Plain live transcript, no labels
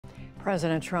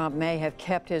President Trump may have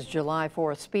kept his July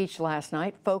 4th speech last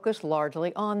night focused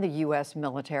largely on the U.S.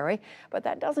 military, but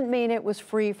that doesn't mean it was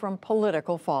free from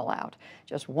political fallout.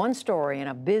 Just one story in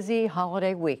a busy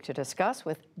holiday week to discuss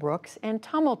with Brooks and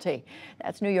Tumulty.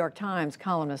 That's New York Times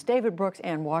columnist David Brooks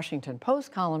and Washington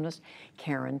Post columnist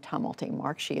Karen Tumulty.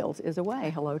 Mark Shields is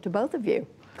away. Hello to both of you.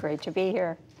 Great to be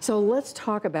here. So let's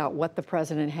talk about what the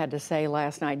president had to say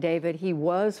last night. David, he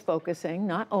was focusing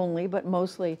not only but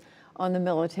mostly on the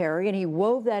military, and he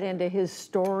wove that into his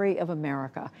story of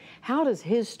America. How does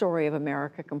his story of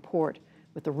America comport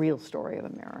with the real story of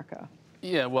America?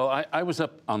 Yeah, well, I was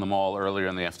up on the Mall earlier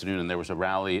in the afternoon, and there was a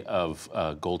rally of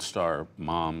Gold Star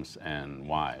moms and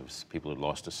wives, people who'd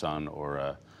lost a son or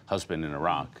a husband in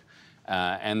Iraq.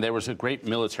 And there was a great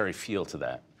military feel to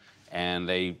that. And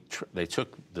they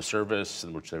took the service,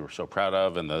 which they were so proud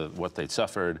of, and what they'd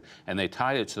suffered, and they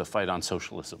tied it to the fight on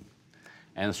socialism.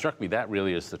 And it struck me that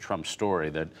really is the Trump story,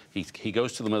 that he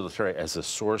goes to the military as a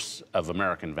source of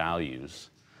American values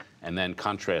and then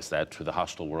contrasts that to the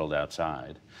hostile world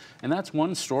outside. And that's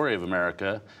one story of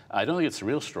America. I don't think it's the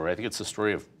real story. I think it's the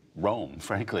story of Rome,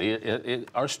 frankly.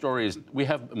 Our story is, we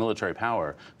have military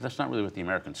power, but that's not really what the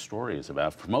American story is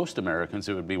about. For most Americans,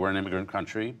 it would be we're an immigrant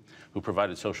country who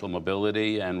provided social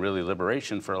mobility and really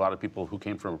liberation for a lot of people who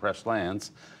came from oppressed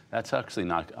lands. That's actually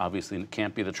not, obviously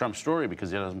can't be the Trump story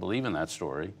because he doesn't believe in that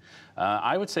story.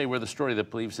 I would say we're the story that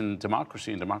believes in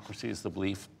democracy, and democracy is the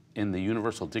belief in the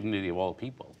universal dignity of all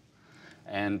people.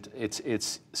 And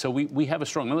so we have a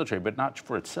strong military, but not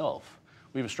for itself.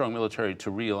 We have a strong military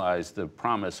to realize the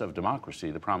promise of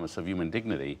democracy, the promise of human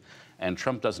dignity, and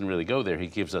Trump doesn't really go there. He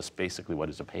gives us basically what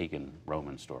is a pagan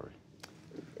Roman story.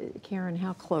 Karen,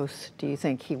 how close do you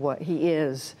think he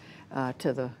is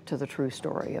to the true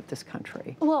story of this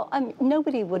country? Well,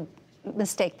 nobody would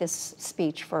mistake this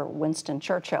speech for Winston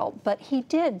Churchill, but he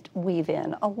did weave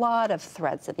in a lot of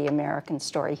threads of the American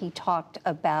story. He talked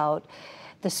about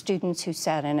the students who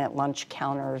sat in at lunch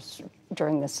counters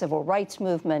during the civil rights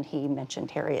movement. He mentioned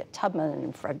Harriet Tubman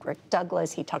and Frederick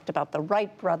Douglass. He talked about the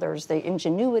Wright brothers, the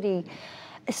ingenuity.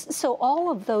 So all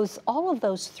of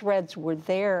those threads were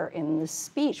there in the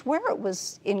speech. Where it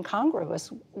was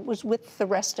incongruous was with the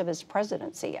rest of his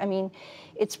presidency. I mean,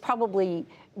 it's probably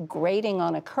grading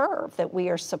on a curve that we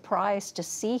are surprised to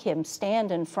see him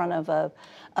stand in front of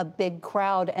a big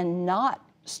crowd and not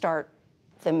start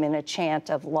them in a chant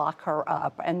of lock her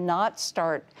up and not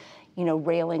start,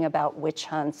 railing about witch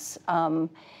hunts.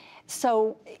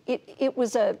 So it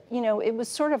was it was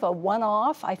sort of a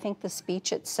one-off. I think the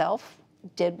speech itself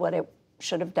did what it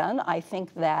should have done. I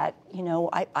think that,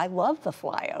 I love the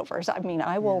flyovers. I mean,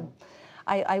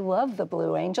 I love the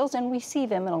Blue Angels, and we see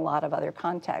them in a lot of other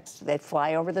contexts. They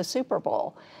fly over the Super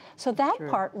Bowl. So that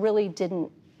part really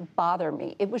didn't bother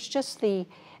me. It was just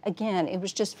it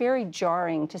was just very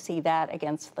jarring to see that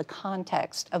against the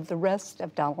context of the rest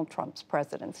of Donald Trump's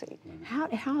presidency.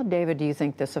 How, David, do you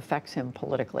think this affects him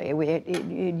politically?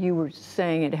 You were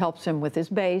saying it helps him with his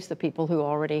base, the people who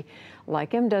already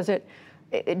like him. Does it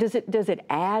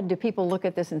add? Do people look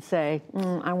at this and say,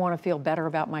 I want to feel better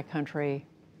about my country?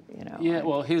 Yeah,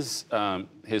 well, his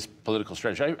political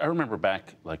strategy, I remember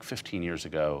back like 15 years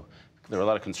ago, there were a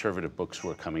lot of conservative books who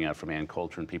were coming out from Ann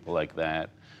Coulter and people like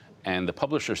that. And the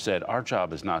publisher said, our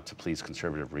job is not to please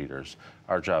conservative readers.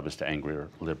 Our job is to anger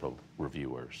liberal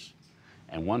reviewers.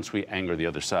 And once we anger the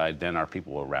other side, then our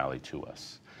people will rally to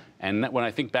us. And when I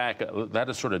think back, that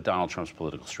is sort of Donald Trump's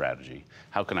political strategy.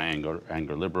 How can I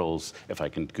anger liberals? If I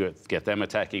can get them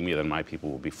attacking me, then my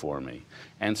people will be for me.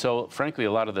 And so, frankly,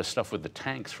 a lot of the stuff with the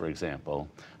tanks, for example,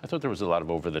 I thought there was a lot of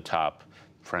over-the-top,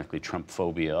 frankly, Trump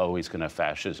phobia. Oh, he's going to have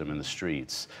fascism in the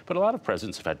streets. But a lot of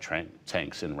presidents have had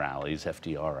tanks in rallies,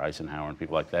 FDR, Eisenhower, and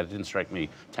people like that. It didn't strike me.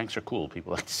 Tanks are cool.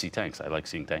 People like to see tanks. I like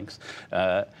seeing tanks.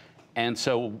 And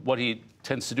so what he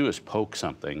tends to do is poke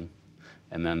something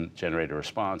and then generate a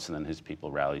response, and then his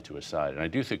people rally to his side. And I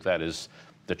do think that is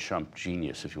the Trump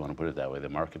genius, if you want to put it that way, the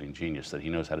marketing genius, that he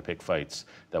knows how to pick fights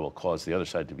that will cause the other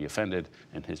side to be offended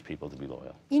and his people to be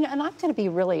loyal. And I'm going to be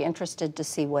really interested to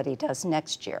see what he does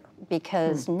next year,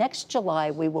 because next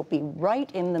July we will be right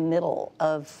in the middle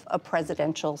of a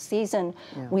presidential season.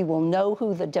 Yeah. We will know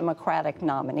who the Democratic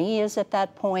nominee is at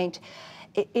that point.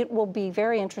 It will be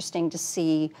very interesting to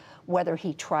see whether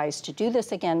he tries to do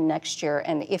this again next year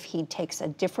and if he takes a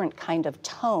different kind of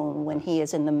tone when he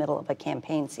is in the middle of a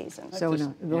campaign season. So,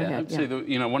 go ahead. I'd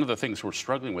say one of the things we're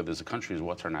struggling with as a country is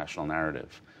what's our national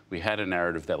narrative. We had a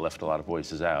narrative that left a lot of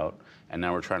voices out, and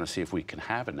now we're trying to see if we can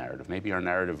have a narrative. Maybe our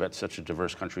narrative at such a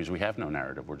diverse country is we have no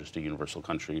narrative. We're just a universal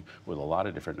country with a lot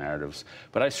of different narratives.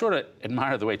 But I sort of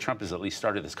admire the way Trump has at least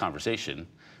started this conversation,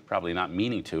 probably not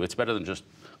meaning to. It's better than just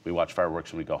we watch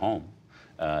fireworks and we go home.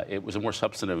 It was a more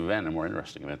substantive event, a more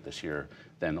interesting event this year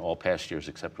than all past years,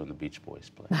 except when the Beach Boys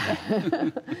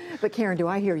played. But Karen, do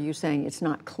I hear you saying it's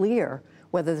not clear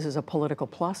whether this is a political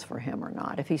plus for him or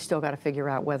not, if he's still got to figure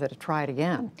out whether to try it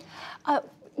again?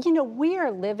 You know, we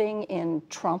are living in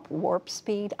Trump warp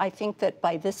speed. I think that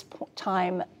by this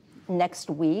time next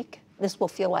week, this will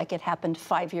feel like it happened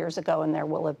 5 years ago and there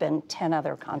will have been 10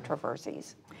 other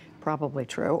controversies. Probably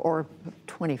true, or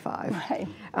 25. Right.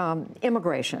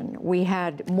 Immigration. We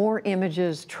had more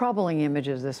images, troubling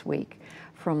images this week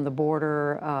from the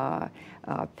border,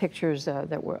 pictures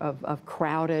that were of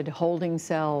crowded holding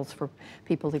cells for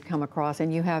people to come across.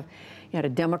 And you had a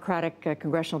Democratic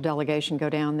congressional delegation go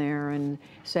down there and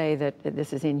say that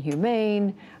this is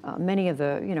inhumane.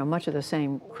 Much of the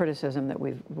same criticism that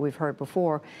we've heard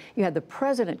before. You had the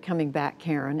president coming back,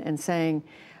 Karen, and saying,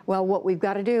 well, what we've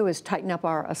got to do is tighten up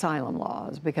our asylum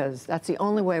laws because that's the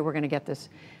only way we're going to get this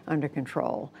under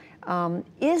control.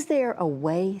 Is there a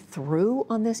way through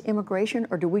on this immigration,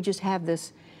 or do we just have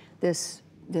this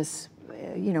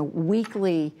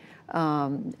weekly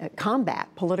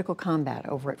political combat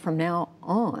over it from now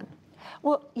on?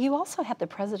 Well, you also have the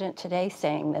president today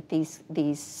saying that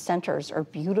these centers are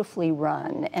beautifully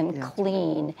run and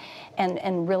clean,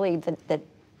 and really that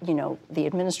the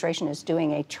administration is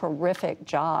doing a terrific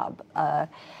job. A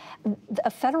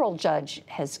federal judge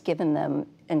has given them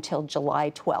until July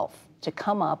 12th to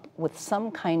come up with some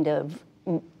kind of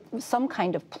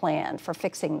plan for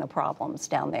fixing the problems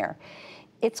down there.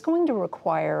 It's going to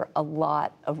require a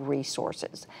lot of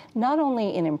resources, not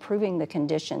only in improving the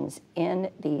conditions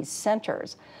in these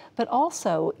centers, but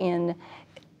also in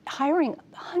hiring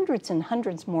hundreds and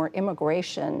hundreds more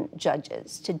immigration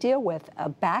judges to deal with a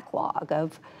backlog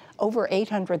of over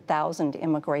 800,000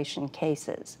 immigration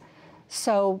cases.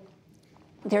 So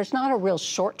there's not a real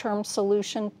short-term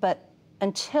solution, but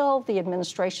until the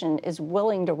administration is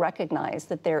willing to recognize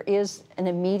that there is an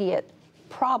immediate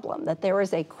problem, that there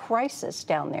is a crisis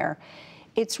down there,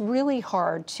 it's really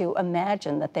hard to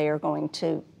imagine that they are going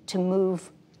to move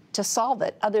to solve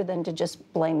it, other than to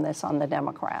just blame this on the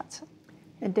Democrats.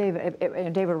 And David,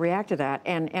 react to that.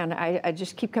 And I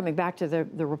just keep coming back to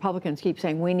the Republicans keep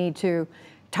saying we need to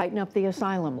tighten up the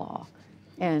asylum law.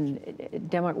 And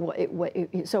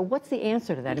so what's the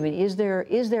answer to that? I mean, is there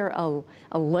a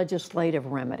legislative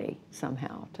remedy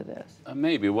somehow to this?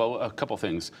 Maybe. Well, a couple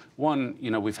things. One,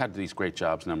 we've had these great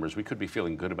jobs numbers. We could be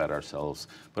feeling good about ourselves.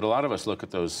 But a lot of us look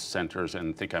at those centers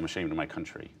and think, I'm ashamed of my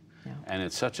country. Yeah. And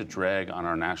it's such a drag on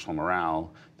our national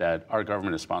morale that our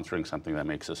government is sponsoring something that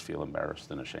makes us feel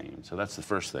embarrassed and ashamed. So that's the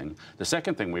first thing. The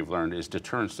second thing we've learned is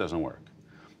deterrence doesn't work.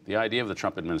 The idea of the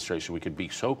Trump administration, we could be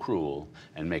so cruel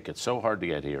and make it so hard to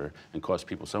get here and cause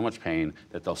people so much pain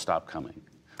that they'll stop coming.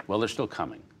 Well, they're still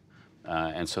coming.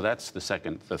 And so that's the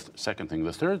second thing.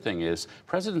 The third thing is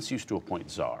presidents used to appoint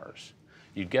czars.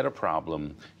 You'd get a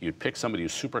problem, you'd pick somebody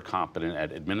who's super competent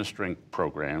at administering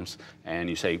programs, and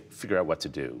you say, figure out what to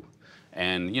do.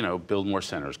 And, build more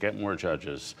centers, get more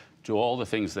judges, do all the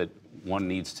things that one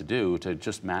needs to do to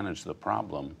just manage the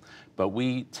problem. But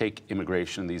we take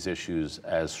immigration, these issues,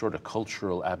 as sort of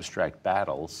cultural abstract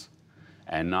battles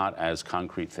and not as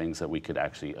concrete things that we could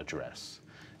actually address.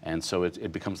 And so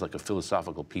it becomes like a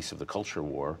philosophical piece of the culture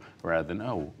war rather than,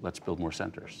 oh, let's build more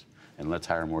centers and let's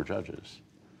hire more judges.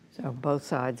 So both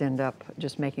sides end up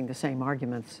just making the same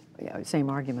arguments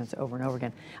over and over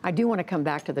again. I do want to come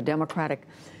back to the Democratic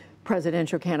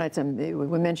presidential candidates, and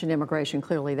we mentioned immigration.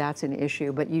 Clearly, that's an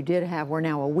issue. But we're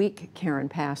now a week, Karen,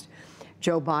 past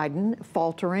Joe Biden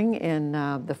faltering in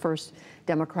the first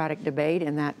Democratic debate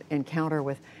in that encounter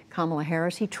with Kamala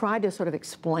Harris. He tried to sort of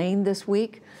explain this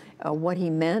week what he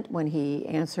meant when he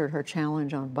answered her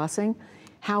challenge on busing.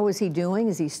 How is he doing?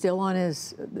 Is he still on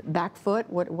his back foot?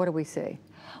 What do we see?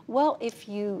 Well, if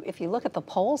you look at the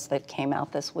polls that came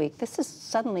out this week, this is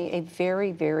suddenly a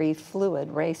very, very fluid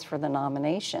race for the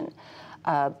nomination.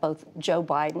 Both Joe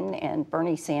Biden and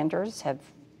Bernie Sanders have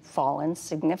fallen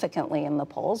significantly in the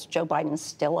polls. Joe Biden's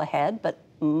still ahead, but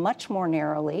much more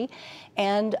narrowly.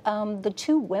 And the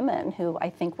two women who I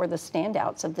think were the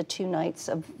standouts of the two nights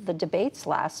of the debates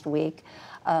last week,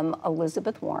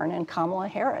 Elizabeth Warren and Kamala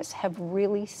Harris, have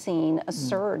really seen a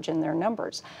surge in their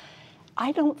numbers.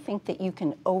 I don't think that you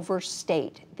can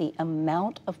overstate the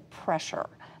amount of pressure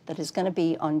that is going to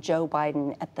be on Joe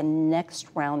Biden at the next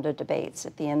round of debates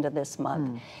at the end of this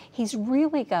month. He's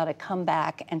really got to come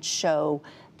back and show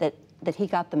that he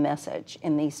got the message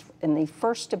in the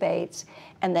first debates,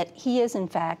 and that he is, in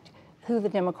fact, who the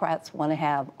Democrats want to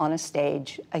have on a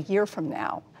stage a year from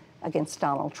now against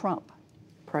Donald Trump.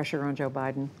 Pressure on Joe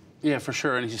Biden. Yeah, for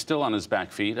sure, and he's still on his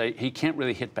back feet. He can't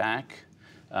really hit back.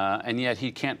 And yet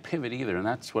he can't pivot either, and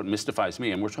that's what mystifies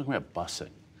me. And we're talking about busing,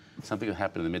 something that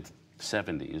happened in the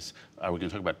mid-'70s. Are we going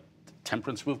to talk about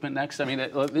temperance movement next? I mean,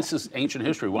 this is ancient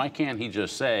history. Why can't he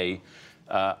just say,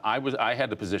 I had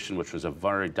the position, which was a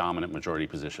very dominant majority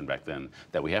position back then,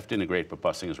 that we have to integrate, but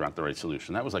busing is not the right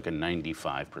solution. That was like a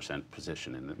 95%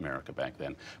 position in America back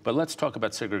then. But let's talk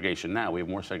about segregation now. We have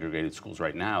more segregated schools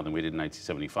right now than we did in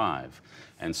 1975.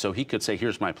 And so he could say,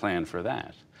 here's my plan for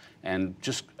that. And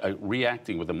just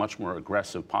reacting with a much more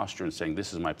aggressive posture and saying,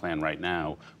 this is my plan right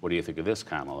now. What do you think of this,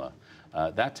 Kamala?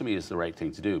 That, to me, is the right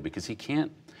thing to do, because he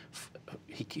can't,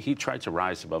 he tried to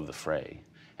rise above the fray,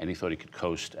 and he thought he could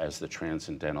coast as the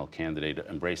transcendental candidate,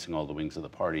 embracing all the wings of the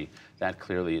party. That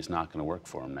clearly is not going to work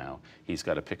for him now. He's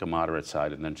got to pick a moderate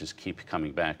side and then just keep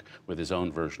coming back with his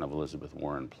own version of Elizabeth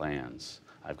Warren plans.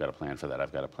 I've got a plan for that,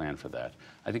 I've got a plan for that.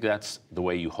 I think that's the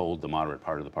way you hold the moderate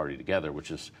part of the party together,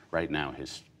 which is right now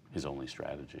his only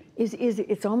strategy.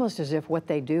 It's almost as if what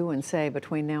they do and say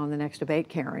between now and the next debate,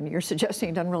 Karen, you're suggesting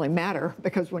it doesn't really matter,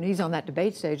 because when he's on that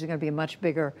debate stage, there's going to be a much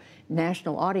bigger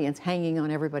national audience hanging on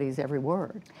everybody's every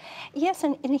word. Yes,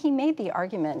 and he made the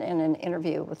argument in an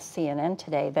interview with CNN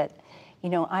today that, you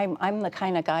know, I'm the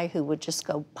kind of guy who would just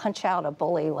go punch out a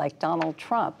bully like Donald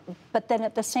Trump. But then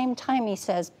at the same time he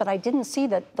says, but I didn't see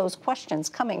those questions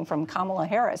coming from Kamala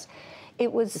Harris.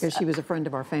 It was because she was a friend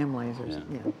of our families. Or, yeah.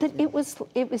 But it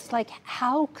was like,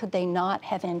 how could they not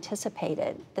have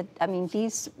anticipated that? I mean,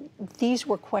 these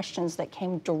were questions that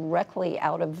came directly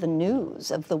out of the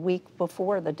news of the week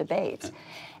before the debates.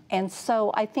 And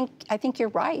so I think you're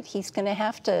right. He's going to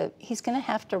have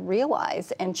to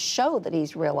realize and show that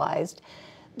he's realized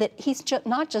that he's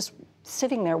not just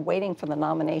sitting there waiting for the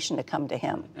nomination to come to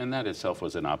him. And that itself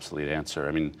was an obsolete answer.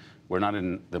 I mean, we're not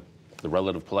in the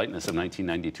relative politeness of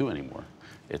 1992 anymore.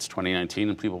 It's 2019,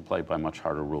 and people play by much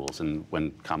harder rules. And when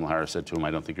Kamala Harris said to him,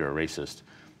 I don't think you're a racist,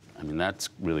 I mean, that's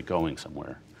really going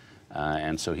somewhere.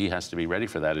 And so he has to be ready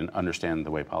for that and understand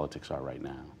the way politics are right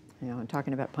now. You know, and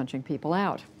talking about punching people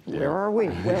out. Yeah. Where are we?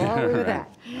 Where are we with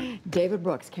that? David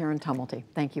Brooks, Karen Tumulty,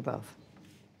 thank you both.